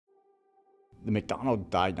The McDonald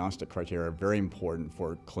Diagnostic Criteria are very important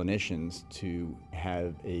for clinicians to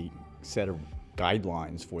have a set of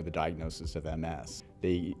guidelines for the diagnosis of MS.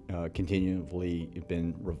 They continually have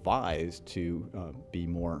been revised to be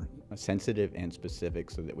more sensitive and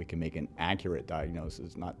specific so that we can make an accurate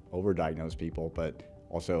diagnosis, not overdiagnose people, but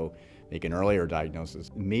also make an earlier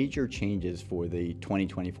diagnosis. Major changes for the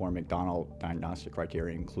 2024 McDonald Diagnostic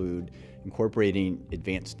Criteria include incorporating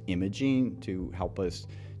advanced imaging to help us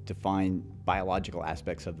define biological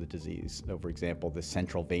aspects of the disease. So for example, the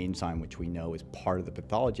central vein sign, which we know is part of the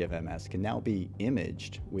pathology of MS, can now be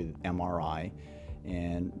imaged with MRI,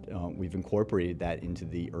 and we've incorporated that into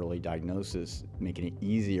the early diagnosis, making it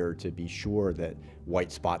easier to be sure that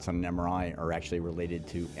white spots on an MRI are actually related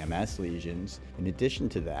to MS lesions. In addition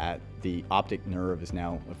to that, the optic nerve is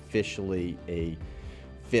now officially a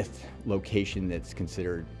fifth location that's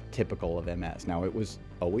considered typical of MS. Now, it was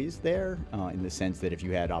always there in the sense that if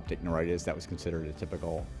you had optic neuritis, that was considered a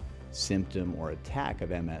typical symptom or attack of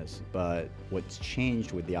MS. But what's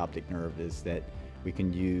changed with the optic nerve is that we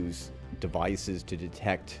can use devices to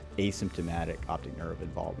detect asymptomatic optic nerve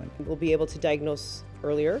involvement. We'll be able to diagnose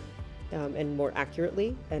earlier and more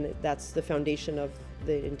accurately, and that's the foundation of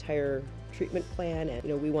the entire treatment plan.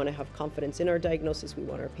 And we want to have confidence in our diagnosis. We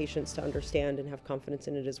want our patients to understand and have confidence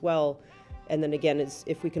in it as well. And then again,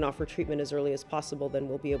 if we can offer treatment as early as possible, then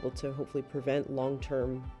we'll be able to hopefully prevent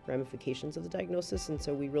long-term ramifications of the diagnosis. And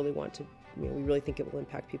so we really want to, we really think it will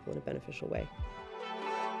impact people in a beneficial way.